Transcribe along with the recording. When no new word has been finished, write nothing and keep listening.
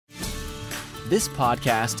This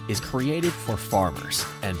podcast is created for farmers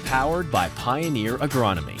and powered by Pioneer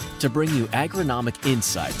Agronomy to bring you agronomic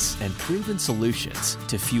insights and proven solutions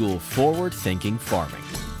to fuel forward-thinking farming.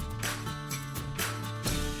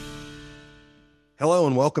 Hello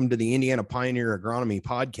and welcome to the Indiana Pioneer Agronomy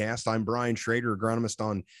Podcast. I'm Brian Schrader, agronomist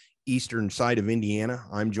on eastern side of Indiana.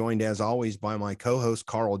 I'm joined as always by my co-host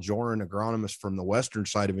Carl Joran, agronomist from the western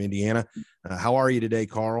side of Indiana. How are you today,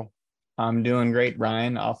 Carl? I'm doing great,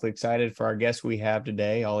 Brian. Awfully excited for our guest we have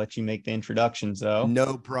today. I'll let you make the introductions, though.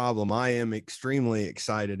 No problem. I am extremely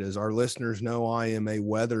excited. As our listeners know, I am a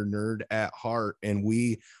weather nerd at heart, and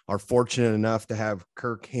we are fortunate enough to have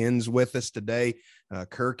Kirk Hens with us today.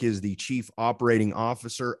 Kirk is the Chief Operating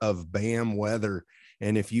Officer of BAM Weather.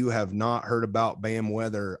 And if you have not heard about BAM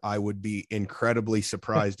Weather, I would be incredibly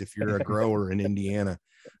surprised if you're a grower in Indiana.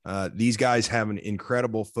 These guys have an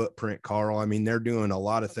incredible footprint, Carl. I mean, they're doing a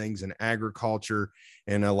lot of things in agriculture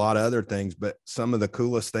and a lot of other things, but some of the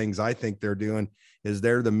coolest things I think they're doing is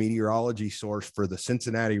they're the meteorology source for the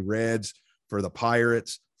Cincinnati Reds, for the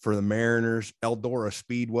Pirates, for the Mariners, Eldora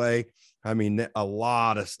Speedway. I mean, a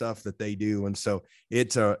lot of stuff that they do. And so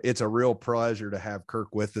it's a real pleasure to have Kirk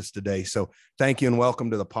with us today. So thank you and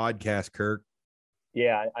welcome to the podcast, Kirk.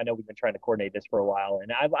 Yeah, I know we've been trying to coordinate this for a while,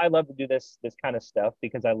 and I love to do this kind of stuff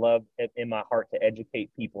because I love it in my heart to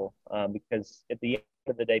educate people. Because at the end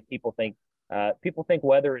of the day, people think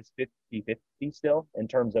weather is 50-50 still in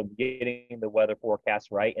terms of getting the weather forecast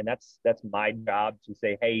right, and that's my job to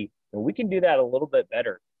say, hey, we can do that a little bit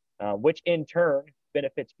better, which in turn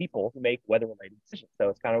benefits people who make weather-related decisions. So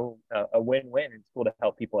it's kind of a win-win, and it's cool to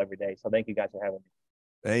help people every day. So thank you guys for having me.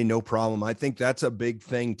 Hey, no problem. I think that's a big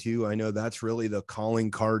thing too. I know that's really the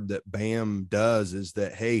calling card that BAM does is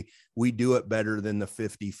that, hey, we do it better than the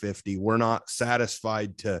 50-50. We're not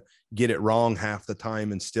satisfied to get it wrong half the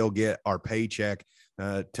time and still get our paycheck,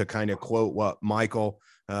 to kind of quote what Michael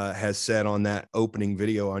has said on that opening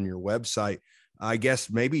video on your website. I guess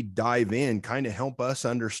maybe dive in, kind of help us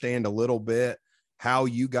understand a little bit how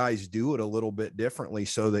you guys do it a little bit differently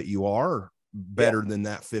so that you are better than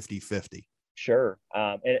that 50-50. Sure.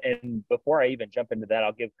 And before I even jump into that,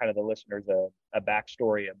 I'll give kind of the listeners a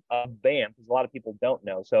backstory of BAM, because a lot of people don't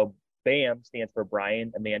know. So BAM stands for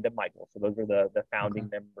Brian, Amanda, Michael. So those are the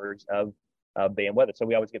founding members of BAM Weather. So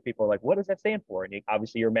we always get people like, what does that stand for? And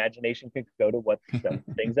obviously your imagination can go to what the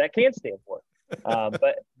things that can stand for.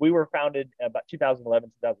 But we were founded about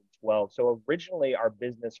 2011, 2012. So originally our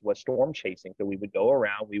business was storm chasing. So we would go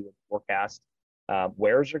around, we would forecast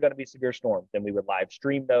where's there going to be severe storms. Then we would live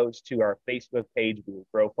stream those to our Facebook page. We would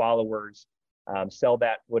grow followers, sell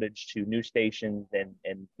that footage to news stations,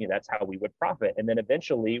 and that's how we would profit. And then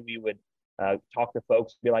eventually we would talk to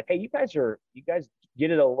folks, be like, hey, you guys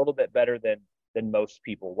get it a little bit better than most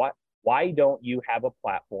people. Why don't you have a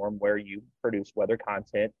platform where you produce weather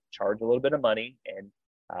content, charge a little bit of money, and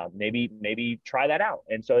maybe try that out?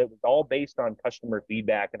 And so it was all based on customer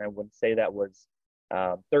feedback. And I would say that was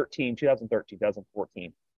 2013,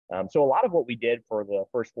 2014. So a lot of what we did for the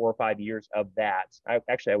first 4 or 5 years of that, I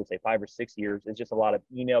would say 5 or 6 years, is just a lot of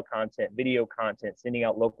email content, video content, sending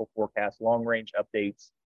out local forecasts, long range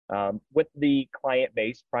updates, with the client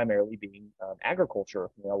base primarily being agriculture.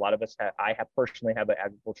 A lot of us I personally have an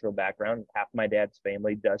agricultural background. Half my dad's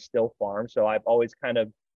family does still farm. So I've always kind of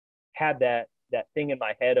had that thing in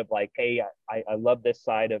my head of like, hey, I love this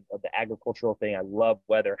side of the agricultural thing. I love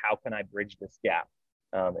weather. How can I bridge this gap?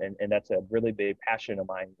 And that's a really big passion of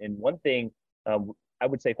mine. And one thing I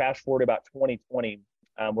would say, fast forward about 2020,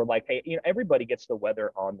 we're like, hey, everybody gets the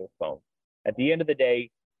weather on their phone. At the end of the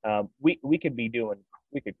day, we could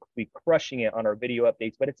be crushing it on our video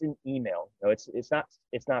updates, but it's in email. It's not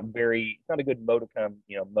a good modicum,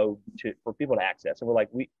 mode for people to access. So we're like,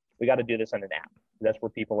 we got to do this on an app. That's where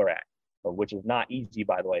people are at. Which is not easy,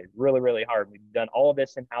 by the way. It's really, really hard. We've done all of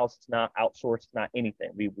this in-house. It's not outsourced. It's not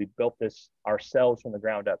anything. We built this ourselves from the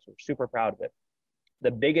ground up. So we're super proud of it.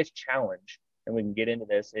 The biggest challenge, and we can get into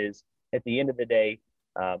this, is at the end of the day,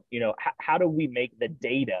 how do we make the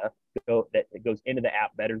data that goes into the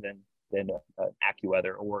app better than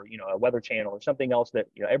AccuWeather or, a weather channel or something else that,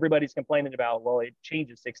 everybody's complaining about? Well, it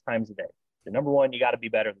changes 6 times a day. So number one, you got to be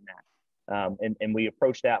better than that. And we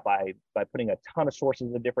approach that by putting a ton of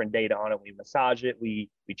sources of different data on it. We massage it, we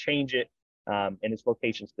change it, and it's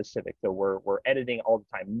location specific. So we're editing all the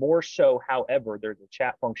time. More so, however, there's a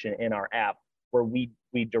chat function in our app where we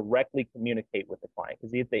directly communicate with the client.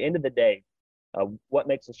 Because at the end of the day, what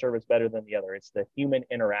makes a service better than the other? It's the human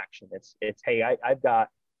interaction. It's hey, I've got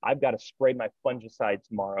to spray my fungicide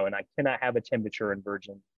tomorrow, and I cannot have a temperature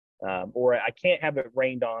inversion. or I can't have it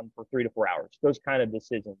rained on for 3 to 4 hours. Those kind of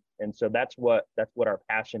decisions. And so that's what our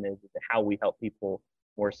passion is how we help people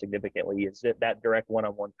more significantly, is that direct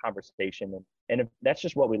one-on-one conversation. And that's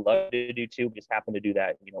just what we love to do too. We just happen to do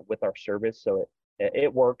that, with our service. So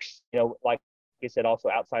it works, like I said, also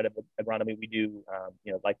outside of agronomy, we do,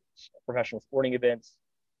 like professional sporting events.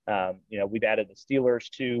 We've added the Steelers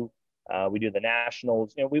too. We do the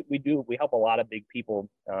Nationals. We help a lot of big people.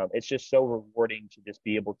 It's just so rewarding to just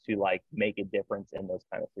be able to like make a difference in those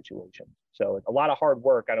kind of situations. So it's a lot of hard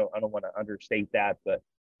work. I don't want to understate that, but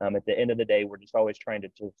at the end of the day, we're just always trying to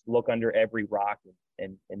just look under every rock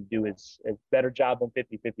and do as better job than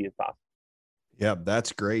 50-50 as possible. Yeah,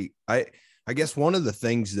 that's great. I guess one of the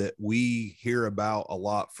things that we hear about a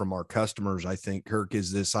lot from our customers, I think, Kirk,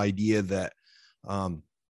 is this idea that,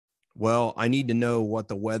 well, I need to know what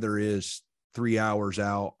the weather is 3 hours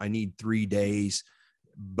out. I need 3 days.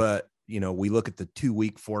 But, we look at the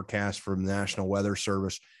 2-week forecast from the National Weather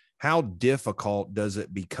Service. How difficult does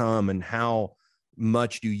it become, and how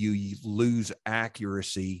much do you lose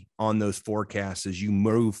accuracy on those forecasts as you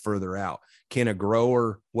move further out? Can a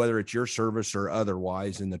grower, whether it's your service or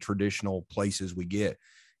otherwise in the traditional places we get,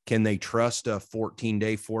 can they trust a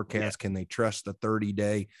 14-day forecast? Can they trust the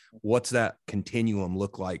 30-day? What's that continuum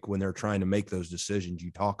look like when they're trying to make those decisions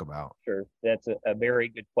you talk about? Sure. That's a very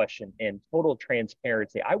good question. And total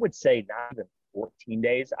transparency, I would say not even 14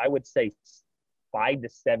 days. I would say 5 to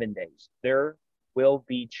 7 days. There will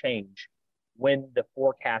be change when the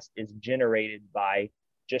forecast is generated by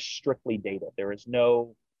just strictly data. There's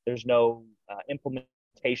no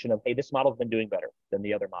implementation of, hey, this model's been doing better than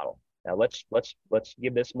the other model. Now let's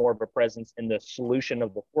give this more of a presence in the solution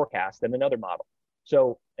of the forecast than another model.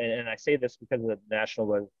 So, and I say this because of the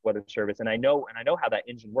National Weather Service, and I know how that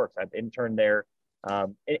engine works. I've interned there,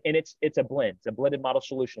 and it's a blend. It's a blended model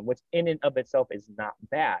solution, which in and of itself is not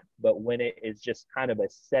bad. But when it is just kind of a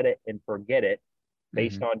set it and forget it,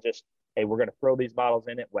 based on just, hey, we're going to throw these models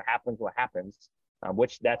in it, what happens,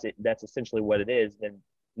 which that's essentially what it is, then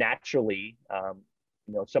naturally,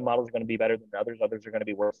 some models are going to be better than others are going to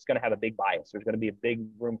be worse. It's going to have a big bias. There's going to be a big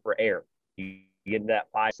room for error. You get into that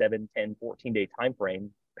 5, 7, 10, 14-day time frame,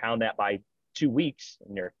 pound that by 2 weeks,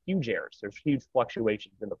 and there are huge errors. There's huge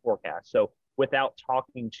fluctuations in the forecast. So without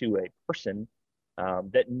talking to a person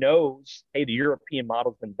that knows, hey, the European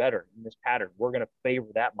model's been better in this pattern, we're going to favor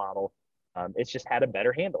that model. It's just had a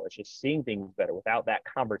better handle. It's just seeing things better. Without that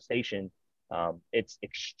conversation, it's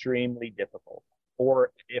extremely difficult,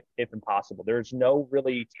 or if impossible. There's no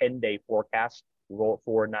really 10-day forecast. Roll it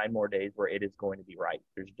forward 9 more days where it is going to be right.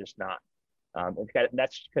 There's just not.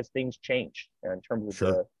 That's because things change in terms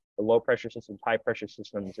of the low pressure systems, high pressure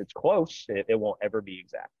systems. It's close. It won't ever be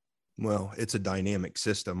exact. Well, it's a dynamic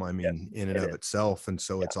system, in and of itself. And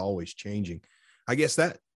so it's always changing. I guess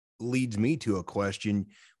that leads me to a question.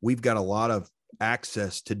 We've got a lot of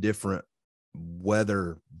access to different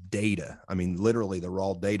weather data. Literally the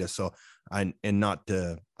raw data. So I don't want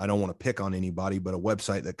to pick on anybody, but a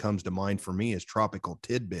website that comes to mind for me is Tropical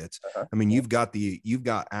Tidbits. You've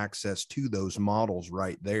got access to those models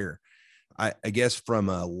right there. I guess from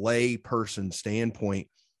a lay person standpoint,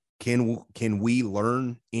 can we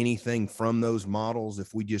learn anything from those models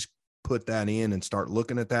if we just put that in and start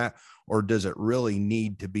looking at that, or does it really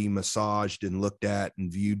need to be massaged and looked at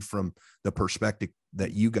and viewed from the perspective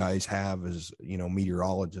that you guys have as,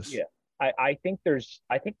 meteorologists? Yeah, I think there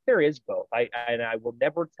is both. I will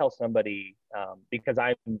never tell somebody, because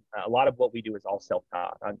a lot of what we do is all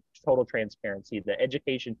self-taught. On total transparency, the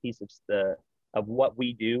education piece of what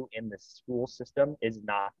we do in the school system is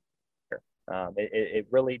not there. It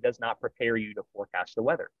really does not prepare you to forecast the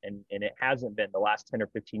weather, and it hasn't been the last 10 or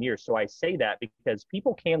 15 years. So I say that because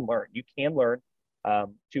people can learn. You can learn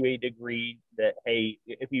to a degree that, hey,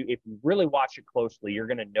 if you really watch it closely, you're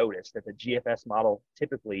going to notice that the GFS model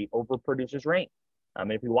typically overproduces rain.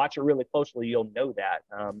 And if you watch it really closely, you'll know that,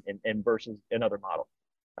 and versus another model.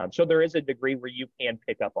 So there is a degree where you can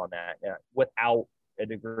pick up on that without a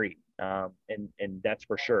degree, and that's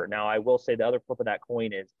for sure. Now, I will say the other flip of that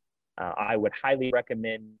coin is, I would highly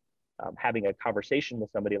recommend having a conversation with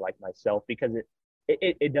somebody like myself, because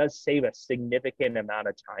it does save a significant amount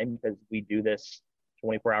of time, because we do this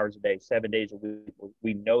 24 hours a day, 7 days a week.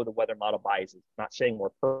 We know the weather model biases. Not saying we're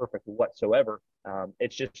perfect whatsoever.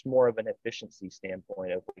 It's just more of an efficiency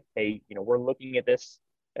standpoint of, like, hey, we're looking at this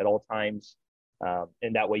at all times,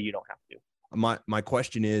 and that way you don't have to. My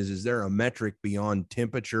question is there a metric beyond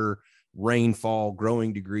temperature, rainfall,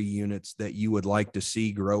 growing degree units that you would like to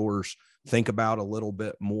see growers think about a little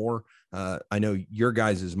bit more? I know your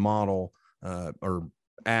guys' model, or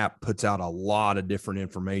app puts out a lot of different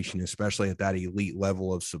information, especially at that elite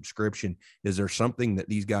level of subscription. Is there something that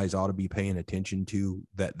these guys ought to be paying attention to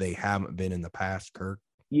that they haven't been in the past, Kirk?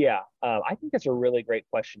 Yeah, I think that's a really great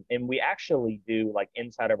question. And we actually do, like,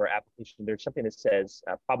 inside of our application, there's something that says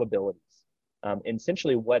probabilities. And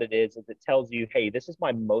essentially what it is it tells you, hey, this is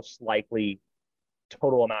my most likely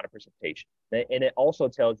total amount of precipitation. And it also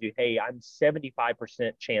tells you, hey, I'm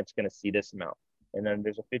 75% chance going to see this amount. And then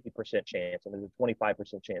there's a 50% chance and there's a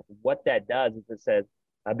 25% chance. What that does is it says,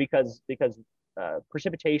 because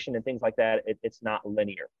precipitation and things like that, it's not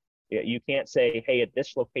linear. You can't say, hey, at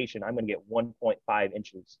this location, I'm going to get 1.5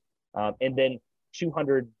 inches. And then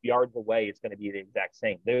 200 yards away, it's going to be the exact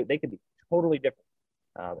same. They can be totally different.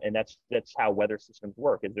 And that's how weather systems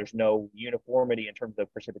work, is there's no uniformity in terms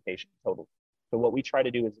of precipitation total. So what we try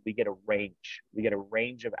to do is we get a range. We get a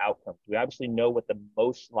range of outcomes. We obviously know what the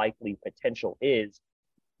most likely potential is.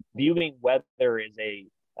 Viewing weather is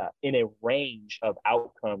in a range of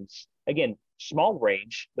outcomes. Again, small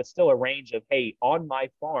range, but still a range of, hey, on my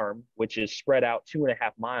farm, which is spread out 2.5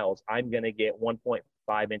 miles, I'm going to get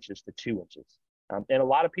 1.5 inches to 2 inches. And a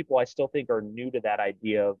lot of people I still think are new to that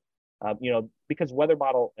idea of, because weather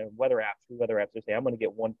model and weather apps, they say, I'm going to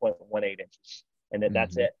get 1.18 inches. And then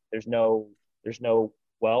that's it. There's no,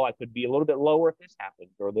 well, I could be a little bit lower if this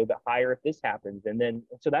happens, or a little bit higher if this happens. And then,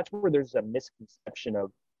 so that's where there's a misconception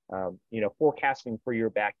of, forecasting for your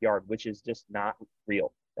backyard, which is just not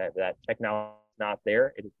real. That technology is not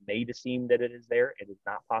there. It is made to seem that it is there. It is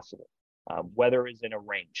not possible. Weather is in a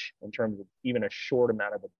range in terms of even a short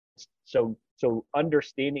amount of it. So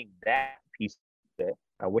understanding that piece of it,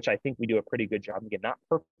 which I think we do a pretty good job. Again, not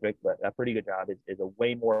perfect, but a pretty good job, is a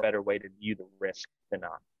way more better way to view the risk than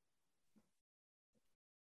not.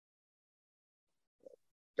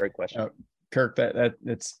 Great question. Kirk,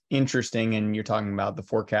 that's interesting. And you're talking about the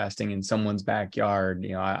forecasting in someone's backyard.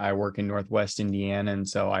 I work in Northwest Indiana, and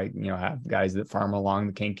so I, have guys that farm along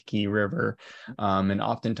the Kankakee River. And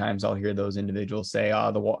oftentimes I'll hear those individuals say,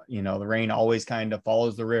 the rain always kind of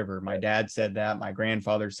follows the river. My dad said that, my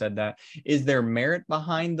grandfather said that. Is there merit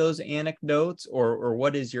behind those anecdotes, or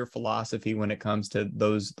what is your philosophy when it comes to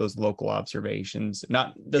those local observations?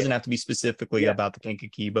 Doesn't have to be specifically about the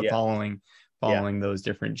Kankakee, but following those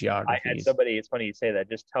different geographies. I had somebody, it's funny you say that,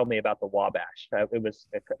 just tell me about the Wabash. It was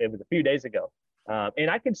a few days ago.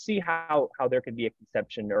 And I can see how there could be a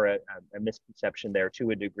conception or a misconception there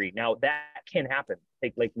to a degree. Now, that can happen.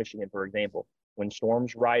 Take Lake Michigan, for example. When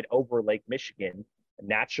storms ride over Lake Michigan,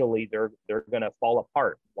 naturally they're going to fall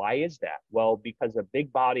apart. Why is that? Well, because a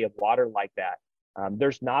big body of water like that,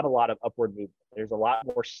 there's not a lot of upward movement. There's a lot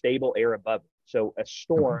more stable air above it. So a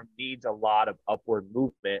storm needs a lot of upward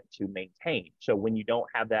movement to maintain. So when you don't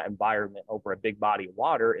have that environment over a big body of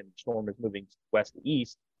water and the storm is moving west to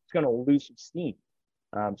east, it's going to lose some steam.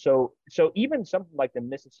 So even something like the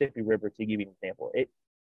Mississippi River, to give you an example, it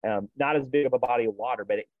not as big of a body of water,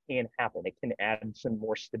 but it can happen. It can add some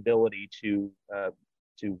more stability to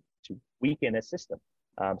weaken a system.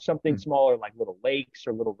 Something smaller like little lakes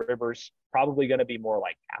or little rivers, probably going to be more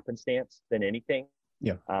like happenstance than anything.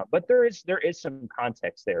 Yeah. But there is some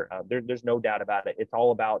context there. There's no doubt about it. It's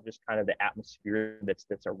all about just kind of the atmosphere that's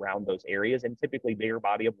around those areas. And typically bigger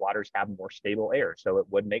body of waters have more stable air. So it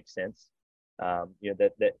would make sense,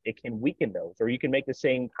 that it can weaken those. Or you can make the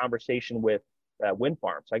same conversation with wind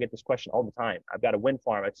farms. I get this question all the time. I've got a wind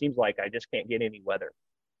farm. It seems like I just can't get any weather,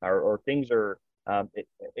 or things are,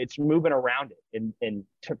 it's moving around it. And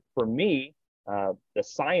for me, the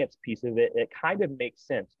science piece of it kind of makes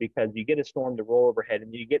sense, because you get a storm to roll overhead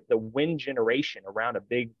and you get the wind generation around a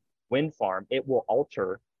big wind farm. It will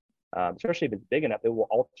alter, especially if it's big enough, it will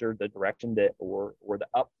alter the direction or the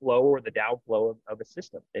upflow or the downflow of a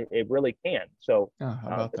system. It really can. So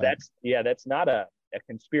that's not a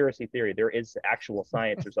conspiracy theory. There is actual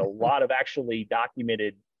science. There's a lot of actually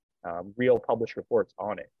documented, real published reports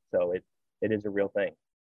on it. So it is a real thing.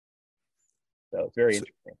 So it's very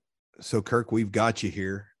interesting. So Kirk, we've got you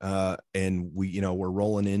here, and we're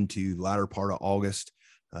rolling into the latter part of August.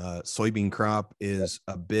 Soybean crop is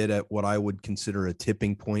a bit at what I would consider a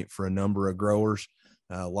tipping point for a number of growers.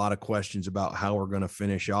 A lot of questions about how we're going to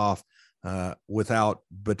finish off without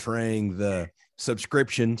betraying the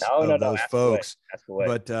subscriptions of those folks.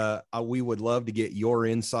 But we would love to get your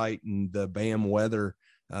insight and the BAM weather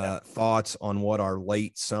thoughts on what our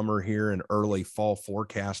late summer here and early fall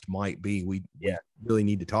forecast might be. We really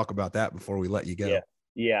need to talk about that before we let you go.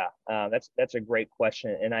 That's a great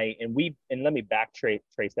question. And let me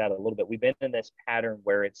trace that a little bit. We've been in this pattern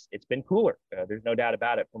where it's been cooler. There's no doubt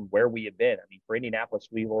about it from where we have been. I mean, for Indianapolis,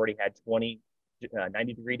 we've already had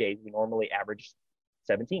 90-degree days. We normally average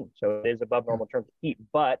 17. So it is above normal in terms of heat,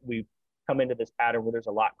 but we've come into this pattern where there's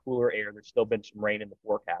a lot cooler air. There's still been some rain in the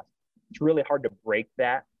forecast. It's really hard to break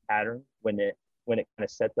that pattern when it kind of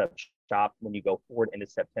sets up shop when you go forward into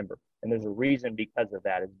September. And there's a reason because of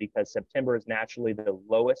that, is because September is naturally the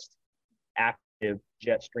lowest active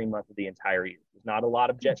jet stream month of the entire year. There's not a lot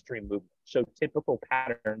of jet stream movement. So typical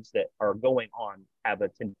patterns that are going on have a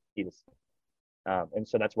tendency to and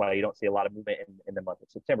so that's why you don't see a lot of movement in the month of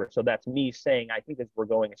September. So that's me saying, I think as we're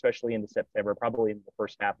going, especially into September, probably in the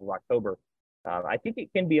first half of October, I think it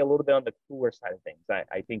can be a little bit on the cooler side of things.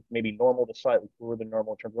 I think maybe normal to slightly cooler than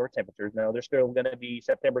normal in terms of our temperatures. Now, there's still going to be,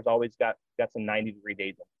 September's always got some 90-degree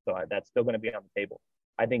days, so that's still going to be on the table.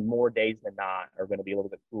 I think more days than not are going to be a little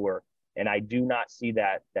bit cooler, and I do not see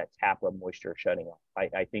that tap of moisture shutting off.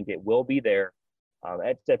 I think it will be there.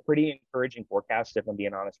 It's a pretty encouraging forecast, if I'm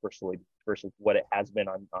being honest, versus what it has been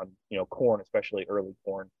on corn, especially early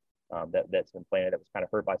corn that's been planted that was kind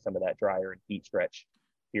of hurt by some of that drier and heat stretch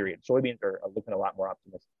period. Soybeans are looking a lot more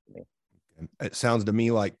optimistic to me. It sounds to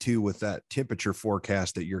me like too, with that temperature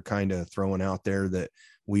forecast that you're kind of throwing out there, that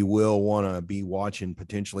we will want to be watching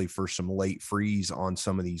potentially for some late freeze on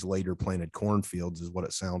some of these later planted cornfields, is what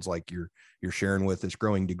it sounds like you're sharing with us.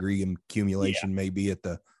 Growing degree accumulation may be at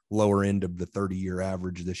the lower end of the 30-year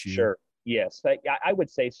average this year. Sure. Yes. I would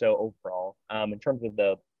say so overall, in terms of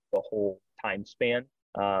the whole time span.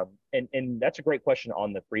 And that's a great question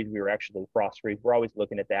on the freeze. We were actually frost freeze. We're always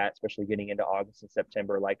looking at that, especially getting into August and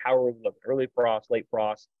September. Like, how are we looking? Early frost, late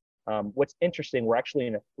frost. What's interesting, we're actually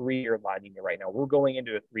in a 3-year La Nina right now. We're going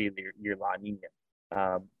into a 3-year La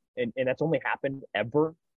Nina. And that's only happened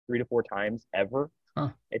ever 3 to 4 times ever. Huh.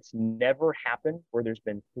 It's never happened where there's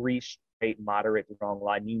been 3 straight moderate to strong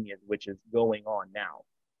La Ninas, which is going on now.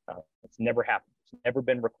 It's never happened. It's never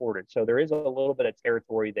been recorded. So there is a little bit of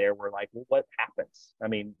territory there where, like, well, what happens? I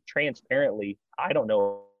mean, transparently, I don't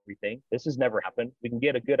know everything. This has never happened. We can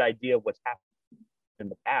get a good idea of what's happened in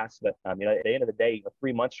the past, but at the end of the day,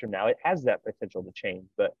 3 months from now, it has that potential to change.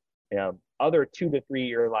 But other 2 to 3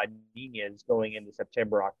 year La Ninas going into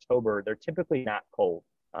September, October, they're typically not cold.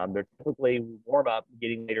 They're typically warm up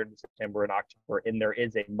getting later into September and October, and there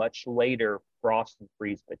is a much later frost and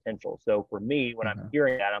freeze potential. So for me, when I'm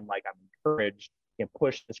hearing that, I'm like, I'm encouraged to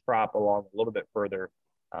push this crop along a little bit further.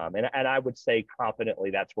 And I would say confidently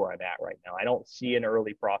that's where I'm at right now. I don't see an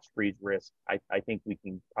early frost freeze risk. I think we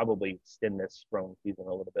can probably extend this growing season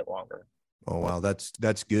a little bit longer. Oh, wow.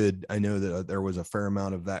 That's good. I know that there was a fair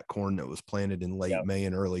amount of that corn that was planted in late May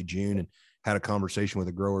and early June, and had a conversation with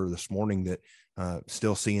a grower this morning that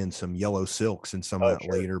still seeing some yellow silks in some of that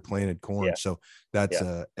later planted corn. Yeah. So that's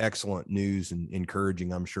excellent news and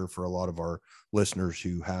encouraging, I'm sure, for a lot of our listeners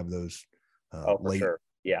who have those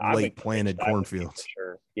late planted cornfields.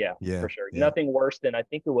 For sure. For sure. Nothing worse than, I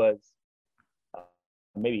think it was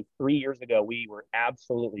maybe 3 years ago, we were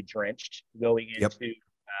absolutely drenched going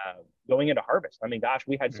into harvest. I mean, gosh,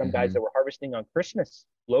 we had some guys that were harvesting on Christmas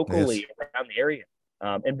locally around the area.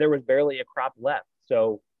 And there was barely a crop left.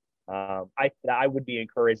 So I would be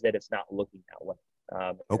encouraged that it's not looking that way.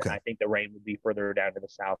 I think the rain would be further down to the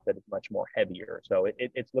south, that it's much more heavier. So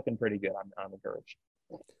it's looking pretty good. I'm encouraged.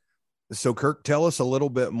 So Kirk, tell us a little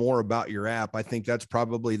bit more about your app. I think that's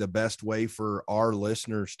probably the best way for our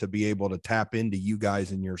listeners to be able to tap into you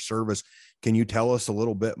guys and your service. Can you tell us a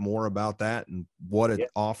little bit more about that and what it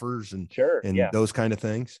offers and those kind of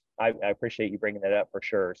things? I appreciate you bringing that up for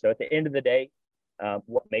sure. So at the end of the day,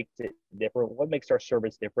 what makes it different? What makes our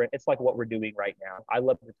service different? It's like what we're doing right now. I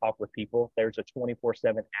love to talk with people. There's a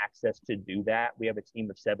 24/7 access to do that. We have a team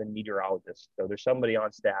of 7 meteorologists. So there's somebody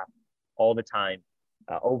on staff all the time,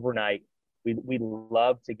 overnight. We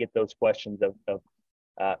love to get those questions of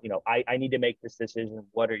I need to make this decision.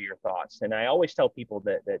 What are your thoughts? And I always tell people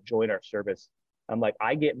that join our service, I'm like,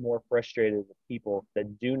 I get more frustrated with people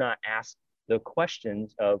that do not ask the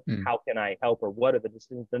questions of how can I help or what are the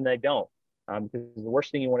decisions, than they don't. Because the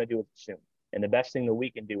worst thing you want to do is assume, and the best thing that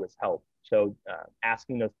we can do is help. So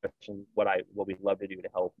asking those questions, what we'd love to do to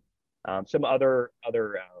help. Some other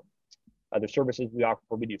services we offer,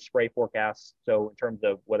 we do spray forecasts. So in terms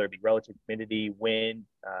of whether it be relative humidity, wind,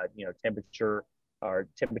 temperature, or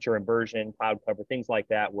temperature inversion, cloud cover, things like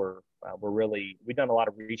that, we've done a lot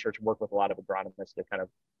of research, work with a lot of agronomists to kind of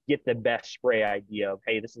get the best spray idea of,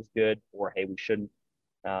 hey, this is good, or hey, we shouldn't.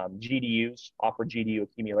 GDUs offer GDU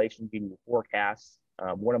accumulation, GDU forecasts.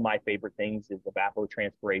 One of my favorite things is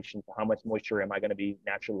evapotranspiration. So how much moisture am I going to be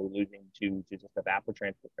naturally losing to just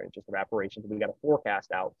evaporation? So we got a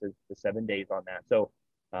forecast out to 7 days on that. So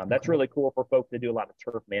that's really cool for folks that do a lot of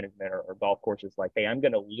turf management or golf courses. Like, hey, I'm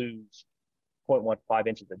going to lose 0.15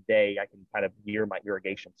 inches a day, I can kind of gear my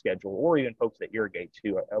irrigation schedule, or even folks that irrigate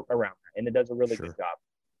too around that. And it does a really good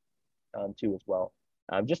job too as well.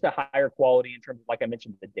 Just a higher quality in terms of, like I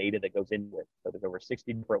mentioned, the data that goes into it. So there's over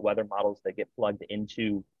 60 different weather models that get plugged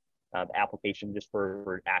into the application just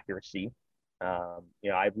for accuracy.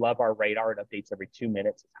 I love our radar. It updates every 2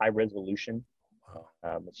 minutes. It's high resolution.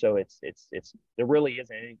 So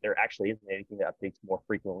there actually isn't anything that updates more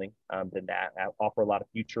frequently than that. I offer a lot of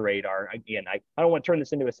future radar. Again, I don't want to turn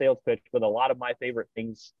this into a sales pitch, but a lot of my favorite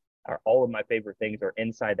things, or all of my favorite things, are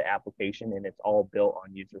inside the application, and it's all built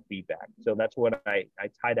on user feedback. So that's what I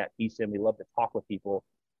tie that piece in. We love to talk with people.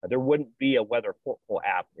 There wouldn't be a Weather Portal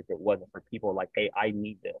app if it wasn't for people like, hey, I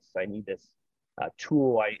need this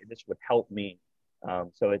tool. This would help me.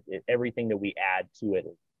 So everything that we add to it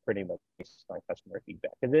is pretty much based on customer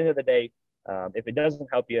feedback. At the end of the day, if it doesn't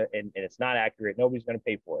help you and it's not accurate, nobody's going to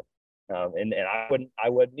pay for it. And I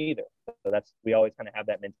wouldn't either. So we always kind of have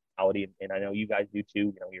that mentality, and I know you guys do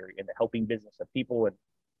too. You're in the helping business of people,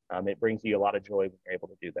 and it brings you a lot of joy when you're able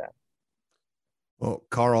to do that. Well,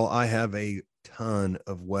 Carl, I have a ton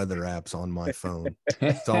of weather apps on my phone.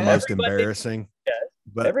 It's almost embarrassing,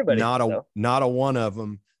 but not a one of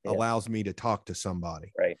them allows me to talk to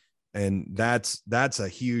somebody. Right. And that's a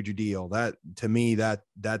huge deal. That, to me,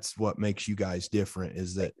 that's what makes you guys different,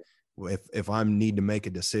 is that if I need to make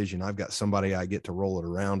a decision, I've got somebody I get to roll it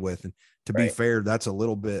around with. And to be fair, that's a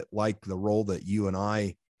little bit like the role that you and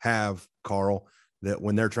I have, Carl, that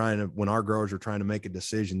when our growers are trying to make a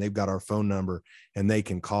decision, they've got our phone number and they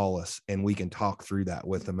can call us and we can talk through that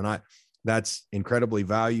with them. And that's incredibly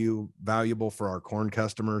valuable for our corn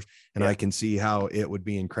customers. And I can see how it would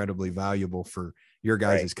be incredibly valuable for your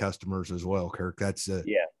guys' customers as well, Kirk. That's a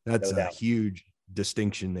huge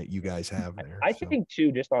distinction that you guys have there. I think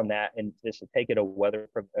too, just on that, and just to take it away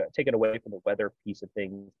from the weather piece of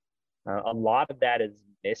things, a lot of that is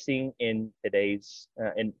missing in today's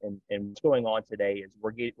and what's going on today is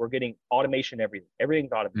we're getting automation.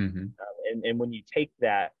 Everything's automated. Mm-hmm. And when you take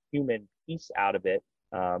that human piece out of it,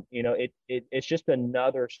 it's just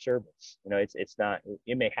another service. It's not,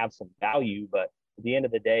 it may have some value, but at the end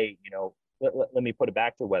of the day, let me put it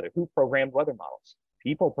back to weather. Who programmed weather models?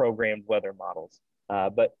 People programmed weather models.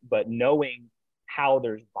 But knowing how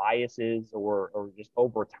there's biases or just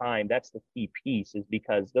over time, that's the key piece, is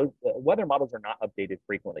because those weather models are not updated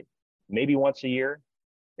frequently. Maybe once a year,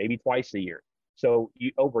 maybe twice a year. So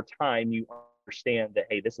over time, you understand that,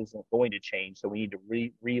 hey, this isn't going to change. So we need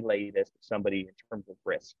to relay this to somebody in terms of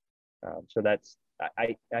risk. So that's,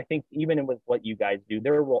 I think even with what you guys do,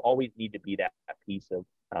 there will always need to be that piece of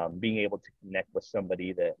being able to connect with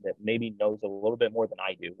somebody that maybe knows a little bit more than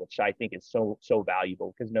I do, which I think is so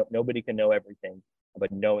valuable, because nobody can know everything,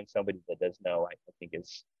 but knowing somebody that does know, I think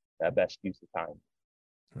is the best use of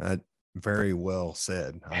time. Very well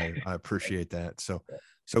said. I appreciate that. So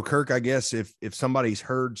Kirk, I guess if somebody's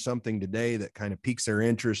heard something today that kind of piques their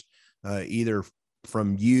interest, either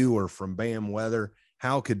from you or from BAM Weather,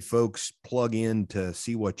 how could folks plug in to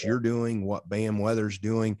see what you're doing, what BAM Weather's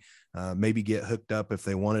doing, maybe get hooked up if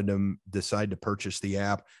they wanted to decide to purchase the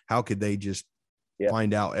app? How could they just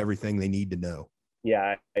find out everything they need to know?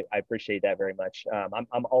 Yeah, I appreciate that very much.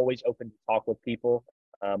 I'm always open to talk with people.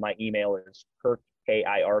 My email is Kirk,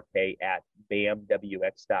 KIRK, at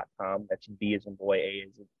bamwx.com. That's B as in boy,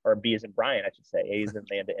 B as in Brian, I should say. A as in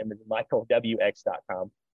Amanda, M as in Michael,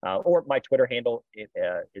 WX.com. Or my Twitter handle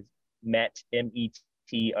is MET, MET_K-Hins,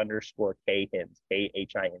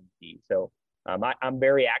 KHIND. So I'm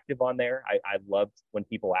very active on there. I love when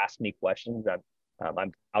people ask me questions.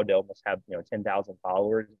 I'm proud to almost have 10,000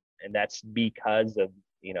 followers, and that's because of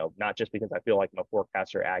not just because I feel like my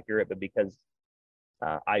forecasts are accurate, but because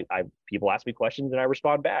people ask me questions and I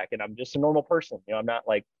respond back, and I'm just a normal person. I'm not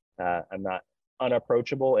like I'm not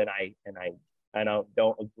unapproachable, and I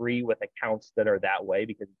don't agree with accounts that are that way,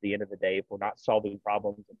 because at the end of the day, if we're not solving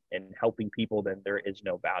problems and helping people, then there is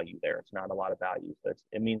no value there. It's not a lot of value. So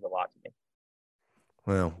it means a lot to me.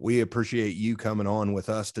 Well, we appreciate you coming on with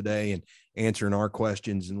us today and answering our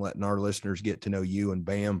questions and letting our listeners get to know you and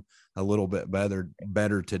BAM a little bit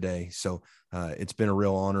better today. So it's been a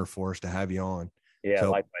real honor for us to have you on. Yeah,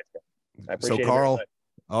 likewise. I appreciate it. So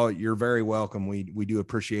Carl, you're very welcome. We do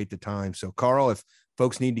appreciate the time. So Carl, if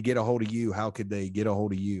folks need to get a hold of you, how could they get a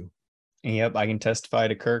hold of you? Yep, I can testify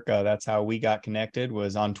to Kirk. That's how we got connected,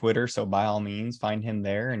 was on Twitter. So by all means, find him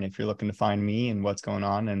there. And if you're looking to find me and what's going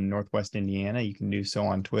on in Northwest Indiana, you can do so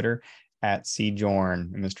on Twitter at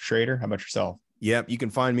CJorn. And Mr. Schrader, how about yourself? Yep. You can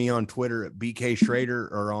find me on Twitter at BK Schrader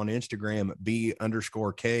or on Instagram at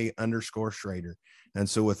B_K_Schrader. And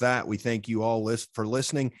so with that, we thank you all for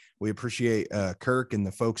listening. We appreciate Kirk and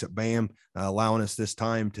the folks at BAM allowing us this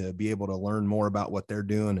time to be able to learn more about what they're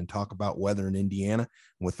doing and talk about weather in Indiana.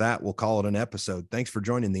 And with that, we'll call it an episode. Thanks for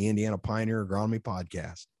joining the Indiana Pioneer Agronomy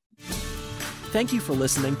Podcast. Thank you for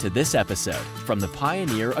listening to this episode from the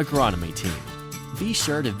Pioneer Agronomy team. Be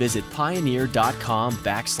sure to visit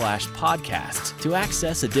pioneer.com/podcasts to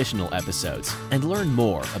access additional episodes and learn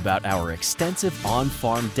more about our extensive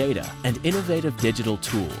on-farm data and innovative digital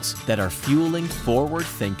tools that are fueling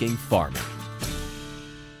forward-thinking farming.